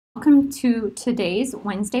Welcome to today's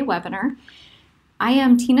Wednesday webinar. I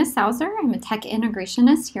am Tina Sauser. I'm a tech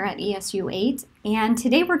integrationist here at ESU8, and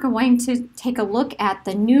today we're going to take a look at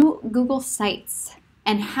the new Google Sites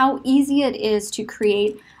and how easy it is to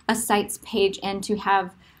create a Sites page and to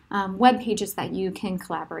have web pages that you can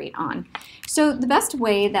collaborate on. So the best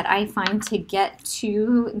way that I find to get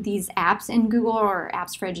to these apps in Google or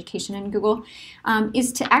apps for education in Google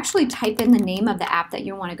is to actually type in the name of the app that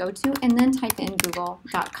you want to go to and then type in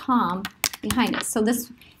google.com behind it. So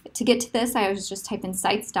to get to this, I always just type in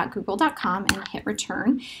sites.google.com and hit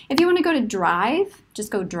return. If you want to go to Drive,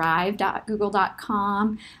 just go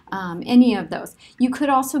drive.google.com, any of those. You could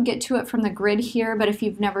also get to it from the grid here, but if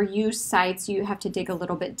you've never used Sites, you have to dig a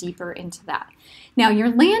little bit deeper into that. Now, your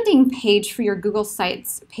landing page for your Google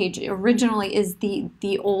Sites page originally is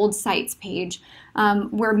the old Sites page,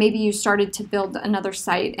 where maybe you started to build another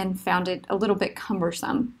site and found it a little bit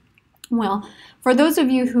cumbersome. Well, for those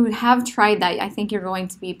of you who have tried that, I think you're going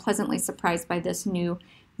to be pleasantly surprised by this new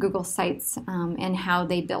Google Sites and how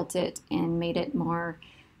they built it and made it more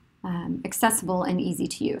accessible and easy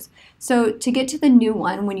to use. So to get to the new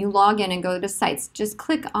one, when you log in and go to Sites, just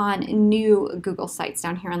click on New Google Sites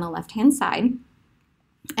down here on the left-hand side,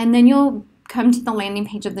 and then you'll come to the landing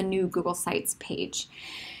page of the new Google Sites page.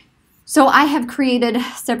 So I have created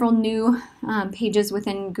several new pages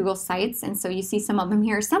within Google Sites, and so you see some of them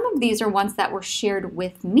here. Some of these are ones that were shared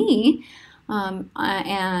with me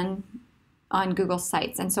and on Google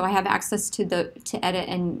Sites, and so I have access to edit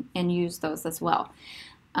and use those as well.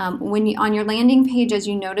 On your landing page, as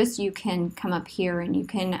you notice, you can come up here and you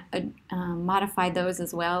can modify those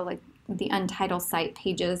as well, like the untitled site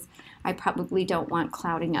pages. I probably don't want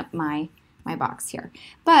clouding up my box here,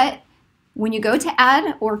 but when you go to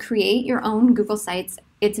add or create your own Google Sites,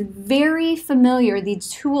 it's very familiar. These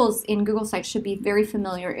tools in Google Sites should be very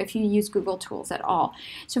familiar if you use Google Tools at all.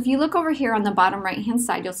 So if you look over here on the bottom right-hand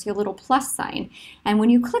side, you'll see a little plus sign. And when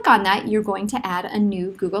you click on that, you're going to add a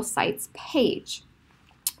new Google Sites page.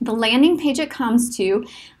 The landing page it comes to,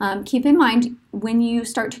 keep in mind when you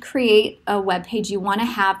start to create a web page, you want to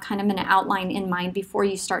have kind of an outline in mind before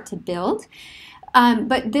you start to build.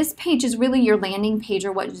 But this page is really your landing page,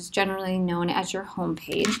 or what is generally known as your home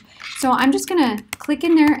page. So I'm just going to click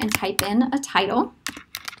in there and type in a title.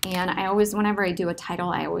 And I always, whenever I do a title,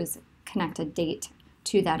 I always connect a date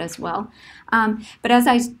to that as well. But as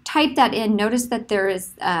I type that in, notice that there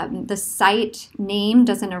is the site name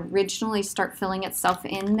doesn't originally start filling itself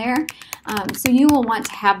in there. So you will want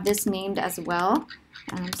to have this named as well.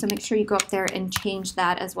 So make sure you go up there and change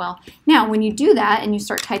that as well. Now, when you do that and you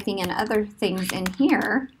start typing in other things in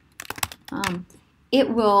here, it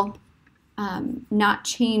will not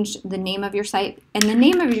change the name of your site. And the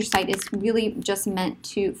name of your site is really just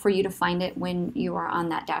meant for you to find it when you are on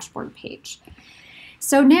that dashboard page.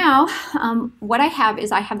 So now what I have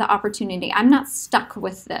is I have the opportunity. I'm not stuck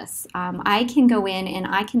with this. I can go in and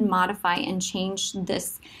I can modify and change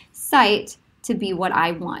this site to be what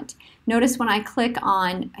I want. Notice when I click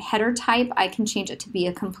on header type, I can change it to be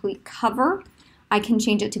a complete cover. I can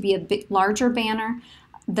change it to be a bit larger banner.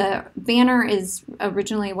 The banner is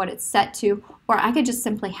originally what it's set to, or I could just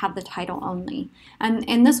simply have the title only.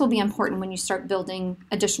 And this will be important when you start building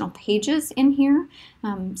additional pages in here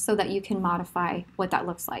so that you can modify what that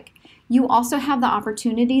looks like. You also have the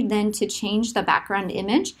opportunity then to change the background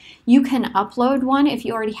image. You can upload one if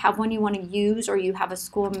you already have one you want to use, or you have a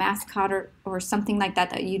school mascot or something like that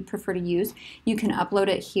that you'd prefer to use. You can upload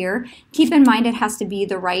it here. Keep in mind it has to be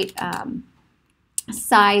the right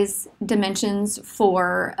size dimensions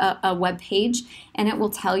for a web page, and it will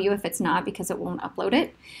tell you if it's not because it won't upload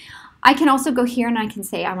it. I can also go here and I can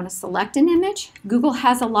say I want to select an image. Google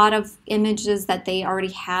has a lot of images that they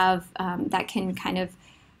already have that can kind of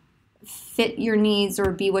fit your needs or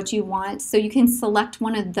be what you want, so you can select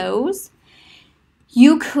one of those.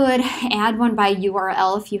 You could add one by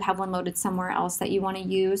URL if you have one loaded somewhere else that you want to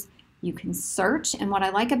use. You can search, and what I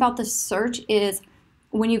like about the search is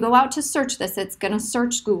when you go out to search this, it's going to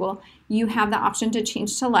search Google. You have the option to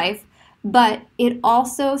change to live, but it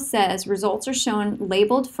also says results are shown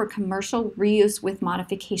labeled for commercial reuse with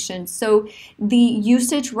modification. So the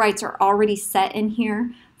usage rights are already set in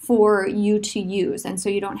here for you to use, and so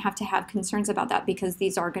you don't have to have concerns about that because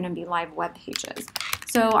these are going to be live web pages.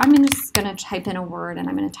 So I'm just going to type in a word and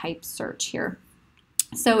I'm going to type search here.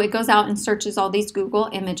 So it goes out and searches all these Google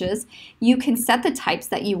images. You can set the types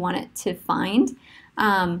that you want it to find.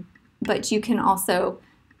 But you can also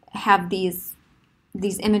have these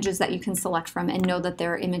images that you can select from and know that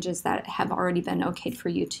there are images that have already been okayed for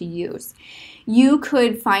you to use. You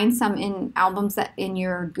could find some in albums that in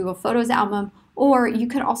your Google Photos album, or you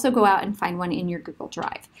could also go out and find one in your Google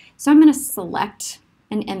Drive. So I'm going to select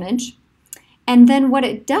an image, and then what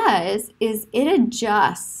it does is it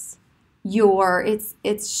adjusts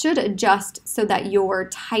it should adjust so that your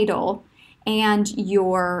title and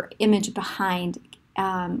your image behind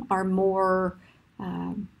are more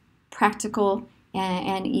practical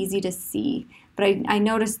and easy to see. But I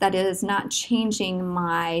noticed that it is not changing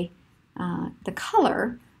the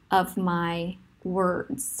color of my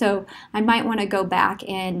words. So I might want to go back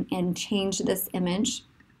and change this image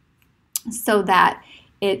so that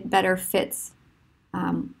it better fits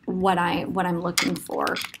what I'm looking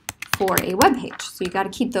for a web page. So you got to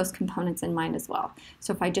keep those components in mind as well.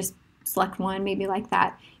 So if I just select one, maybe like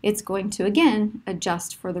that, it's going to again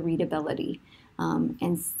adjust for the readability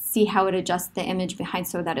and see how it adjusts the image behind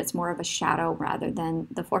so that it's more of a shadow rather than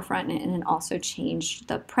the forefront, and it also changed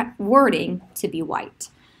the wording to be white.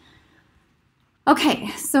 Okay,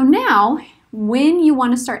 so now when you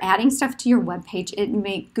want to start adding stuff to your web page,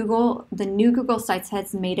 the new Google Sites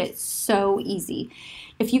has made it so easy.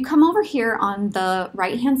 If you come over here on the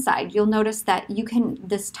right hand side, you'll notice that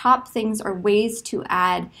this top things are ways to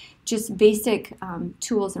add just basic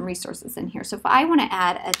tools and resources in here. So if I want to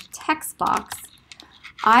add a text box,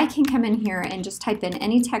 I can come in here and just type in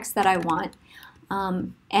any text that I want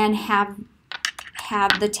and have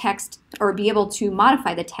the text, or be able to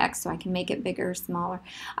modify the text so I can make it bigger or smaller.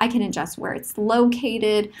 I can adjust where it's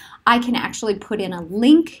located. I can actually put in a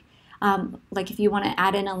link. Like if you want to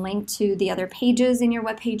add in a link to the other pages in your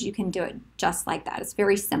web page, you can do it just like that. It's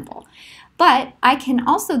very simple. But I can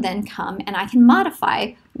also then come and I can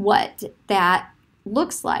modify what that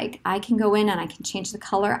looks like. I can go in and I can change the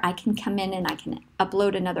color. I can come in and I can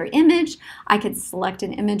upload another image. I could select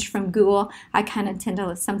an image from Google. I kind of tend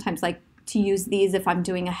to sometimes like to use these if I'm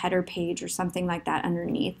doing a header page or something like that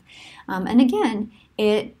underneath. And again,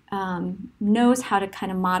 it knows how to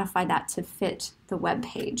kind of modify that to fit the web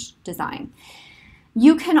page design.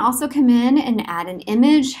 You can also come in and add an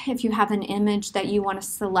image if you have an image that you want to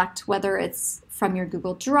select, whether it's from your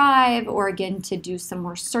Google Drive or again to do some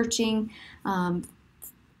more searching.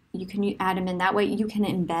 You can add them in that way. You can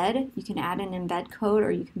embed. You can add an embed code,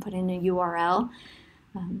 or you can put in a URL.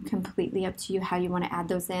 Completely up to you how you want to add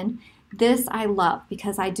those in. This I love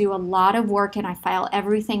because I do a lot of work and I file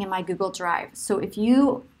everything in my Google Drive. So if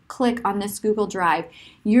you click on this Google Drive,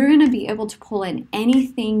 you're going to be able to pull in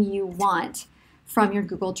anything you want from your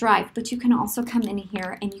Google Drive, but you can also come in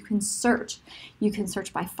here and you can search. You can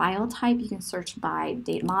search by file type, you can search by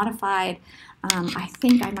date modified. I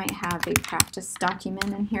think I might have a practice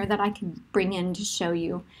document in here that I can bring in to show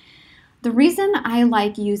you. The reason I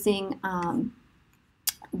like using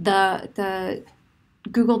the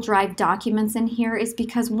Google Drive documents in here is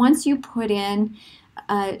because once you put in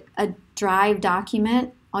a Drive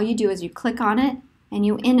document, all you do is you click on it and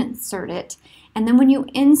you insert it, and then when you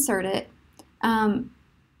insert it,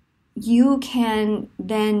 you can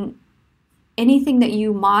then, anything that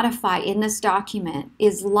you modify in this document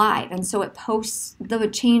is live, and so it posts the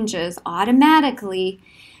changes automatically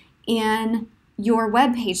in your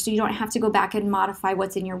web page, so you don't have to go back and modify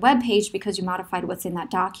what's in your web page because you modified what's in that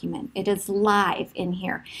document. It is live in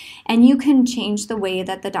here, and you can change the way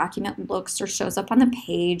that the document looks or shows up on the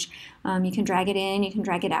page. You can drag it in, you can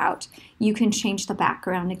drag it out. You can change the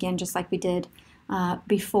background again, just like we did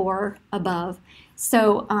before above.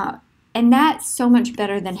 So and that's so much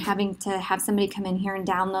better than having to have somebody come in here and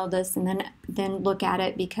download this and then look at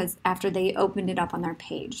it because after they opened it up on their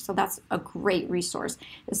page. So that's a great resource,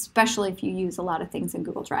 especially if you use a lot of things in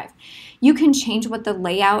Google Drive. You can change what the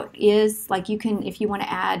layout is. Like you can, if you want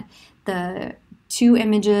to add the 2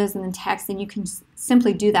 images and then text, then you can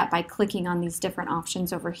simply do that by clicking on these different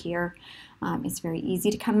options over here. It's very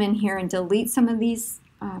easy to come in here and delete some of these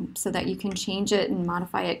so that you can change it and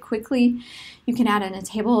modify it quickly. You can add in a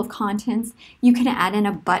table of contents. You can add in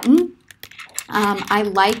a button. I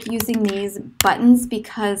like using these buttons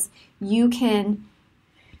because you can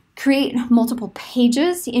create multiple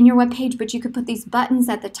pages in your web page, but you could put these buttons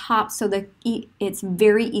at the top so that it's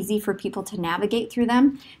very easy for people to navigate through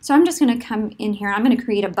them. So I'm just going to come in here. I'm going to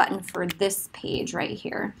create a button for this page right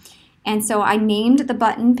here. And so I named the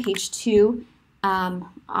button page 2.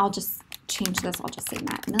 I'll just change this. I'll just say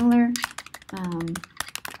Matt Miller.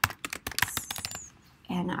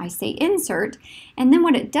 And I say insert, and then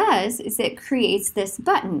what it does is it creates this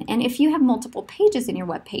button. And if you have multiple pages in your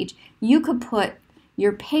web page, you could put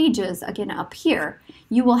your pages again up here.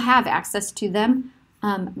 You will have access to them,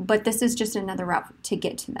 but this is just another route to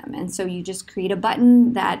get to them. And so you just create a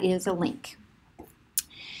button that is a link.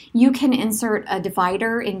 You can insert a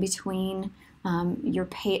divider in between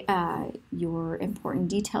your important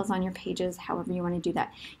details on your pages, however you want to do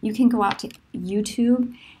that. You can go out to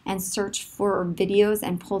YouTube and search for videos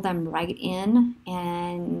and pull them right in.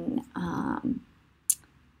 And I'm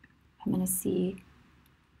going to see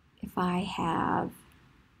if I have,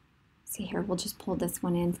 see here, we'll just pull this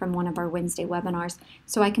one in from one of our Wednesday webinars.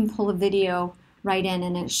 So I can pull a video right in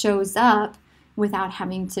and it shows up without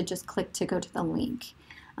having to just click to go to the link.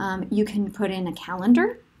 You can put in a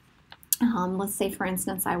calendar. Let's say, for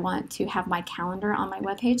instance, I want to have my calendar on my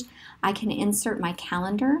webpage. I can insert my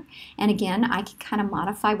calendar, and again, I can kind of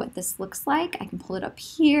modify what this looks like. I can pull it up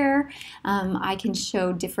here. I can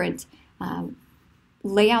show different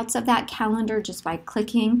layouts of that calendar just by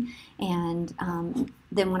clicking, and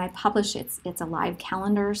then when I publish it, it's a live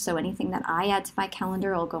calendar, so anything that I add to my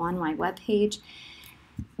calendar will go on my webpage.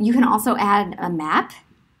 You can also add a map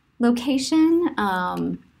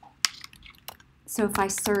location. So if I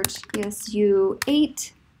search ESU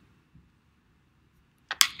 8,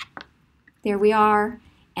 there we are,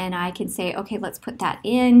 and I can say, okay, let's put that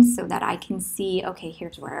in so that I can see, okay,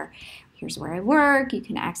 here's where I work. You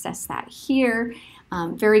can access that here.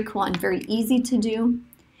 Very cool and very easy to do.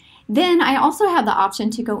 Then I also have the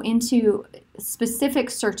option to go into specific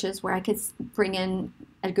searches where I could bring in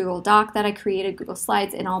a Google Doc that I created, Google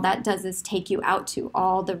Slides, and all that does is take you out to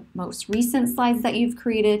all the most recent slides that you've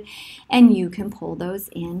created, and you can pull those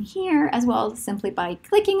in here as well simply by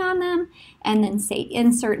clicking on them and then say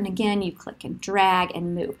insert, and again you click and drag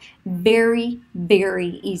and move. Very,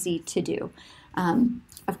 very easy to do.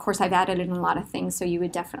 Of course, I've added in a lot of things, so you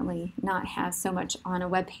would definitely not have so much on a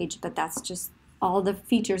web page, but that's just all the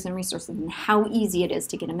features and resources and how easy it is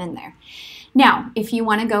to get them in there. Now, if you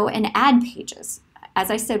want to go and add pages, as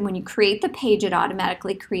I said, when you create the page, it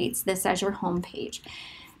automatically creates this as your home page.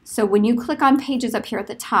 So when you click on pages up here at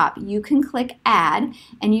the top, you can click add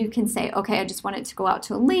and you can say, okay, I just want it to go out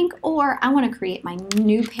to a link, or I want to create my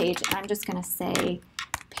new page, and I'm just going to say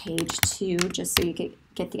page 2 just so you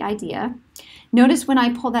get the idea. Notice when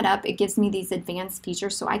I pull that up, it gives me these advanced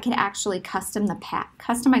features, so I can actually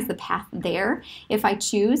customize the path there if I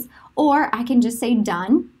choose, or I can just say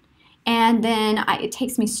done. And then it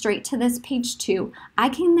takes me straight to this page 2. I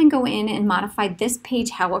can then go in and modify this page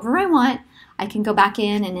however I want. I can go back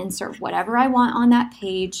in and insert whatever I want on that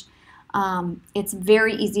page. It's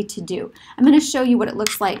very easy to do. I'm going to show you what it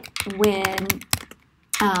looks like when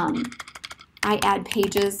I add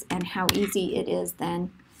pages and how easy it is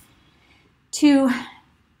then to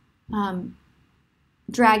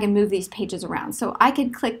drag and move these pages around. So I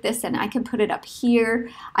could click this and I can put it up here.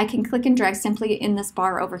 I can click and drag simply in this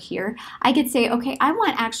bar over here. I could say, okay, I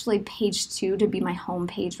want actually page 2 to be my home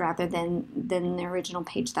page rather than the original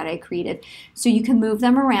page that I created. So you can move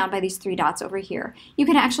them around by these 3 dots over here. You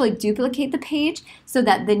can actually duplicate the page so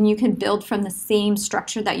that then you can build from the same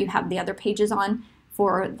structure that you have the other pages on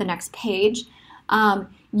for the next page.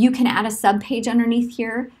 You can add a sub page underneath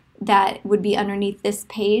here that would be underneath this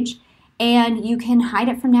page. And you can hide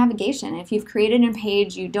it from navigation. If you've created a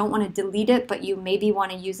page, you don't want to delete it, but you maybe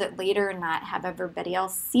want to use it later and not have everybody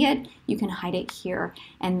else see it, you can hide it here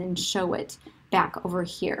and then show it back over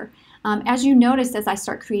here. As you notice, as I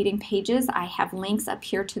start creating pages, I have links up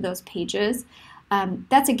here to those pages.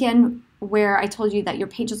 That's again where I told you that your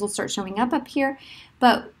pages will start showing up here,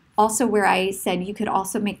 but also where I said you could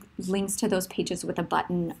also make links to those pages with a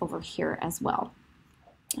button over here as well.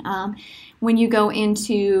 When you go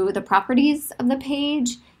into the properties of the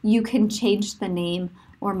page, you can change the name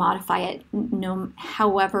or modify it.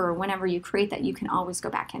 However, or whenever you create that, you can always go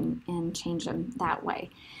back and change them that way.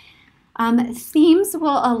 Themes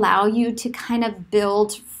will allow you to kind of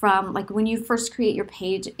build from, like when you first create your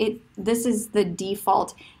page, this is the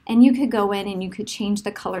default, and you could go in and you could change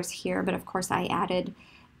the colors here, but of course I added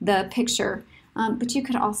the picture, but you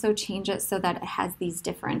could also change it so that it has these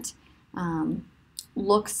different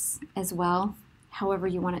looks as well, however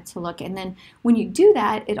you want it to look. And then when you do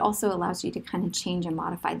that, it also allows you to kind of change and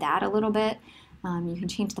modify that a little bit. You can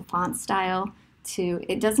change the font style to,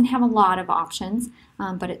 it doesn't have a lot of options,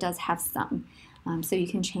 but it does have some. So you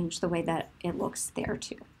can change the way that it looks there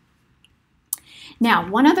too. Now,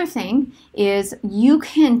 one other thing is you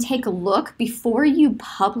can take a look before you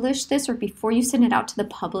publish this or before you send it out to the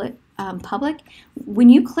public. When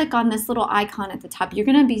you click on this little icon at the top, you're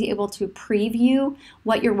going to be able to preview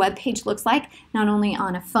what your web page looks like, not only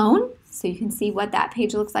on a phone, so you can see what that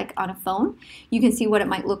page looks like on a phone. You can see what it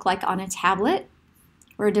might look like on a tablet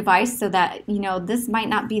or a device, so that, you know, this might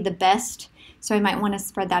not be the best, so I might want to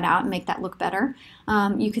spread that out and make that look better.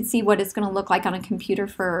 You can see what it's going to look like on a computer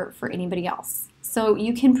for anybody else. So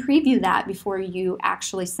you can preview that before you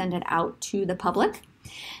actually send it out to the public.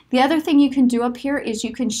 The other thing you can do up here is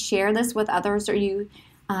you can share this with others, or you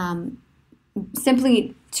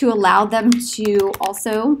simply to allow them to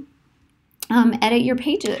also edit your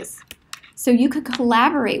pages. So you could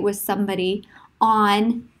collaborate with somebody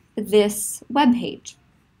on this web page.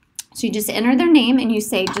 So you just enter their name and you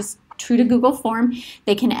say, just true to Google form,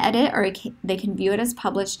 they can edit or they can view it as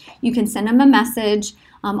published. You can send them a message.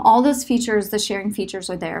 All those features, the sharing features,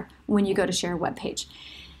 are there when you go to share a web page.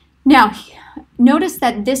 Now, notice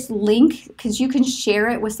that this link, because you can share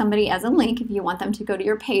it with somebody as a link if you want them to go to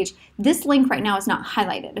your page, this link right now is not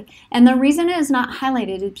highlighted. And the reason it is not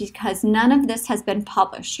highlighted is because none of this has been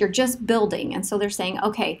published. You're just building. And so they're saying,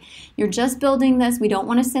 okay, you're just building this. We don't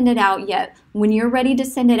want to send it out yet. When you're ready to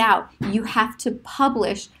send it out, you have to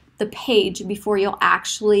publish the page before you'll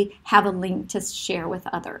actually have a link to share with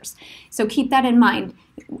others. So keep that in mind.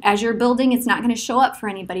 As you're building, it's not going to show up for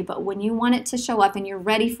anybody, but when you want it to show up and you're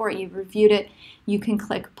ready for it, you've reviewed it, you can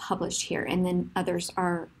click publish here, and then others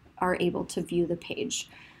are able to view the page.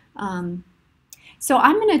 So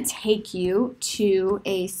I'm going to take you to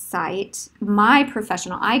a site,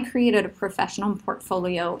 I created a professional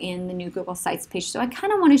portfolio in the new Google Sites page, so I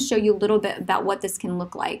kind of want to show you a little bit about what this can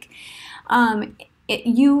look like.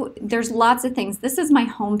 There's lots of things. This is my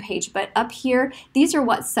home page, but up here, these are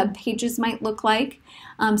what subpages might look like.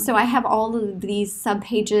 So I have all of these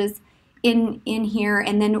subpages in here,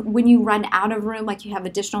 and then when you run out of room, like you have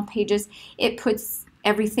additional pages, it puts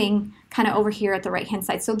everything kind of over here at the right hand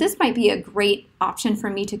side. So this might be a great option for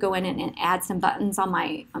me to go in and add some buttons on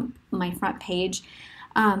my front page.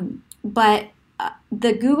 But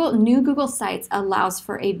the new Google Sites allows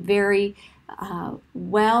for a very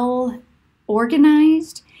well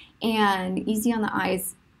organized and easy on the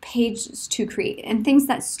eyes pages to create, and things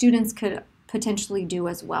that students could potentially do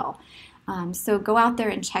as well. So go out there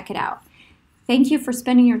and check it out. Thank you for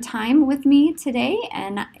spending your time with me today,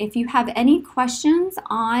 and if you have any questions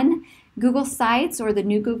on Google Sites or the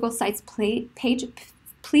new Google Sites page,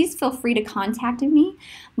 please feel free to contact me.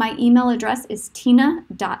 My email address is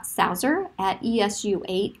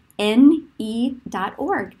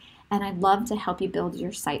tina.sauser@esu8ne.org, and I'd love to help you build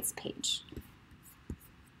your Sites page.